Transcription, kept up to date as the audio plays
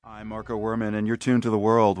I'm Marco Werman, and you're tuned to The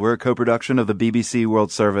World. We're a co-production of the BBC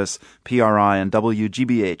World Service, PRI, and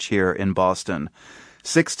WGBH here in Boston.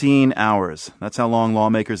 16 hours. That's how long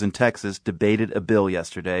lawmakers in Texas debated a bill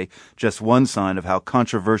yesterday. Just one sign of how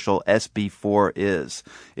controversial SB 4 is.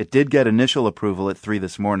 It did get initial approval at 3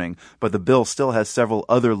 this morning, but the bill still has several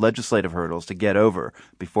other legislative hurdles to get over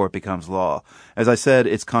before it becomes law. As I said,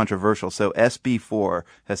 it's controversial, so SB 4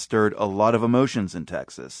 has stirred a lot of emotions in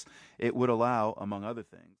Texas. It would allow, among other things,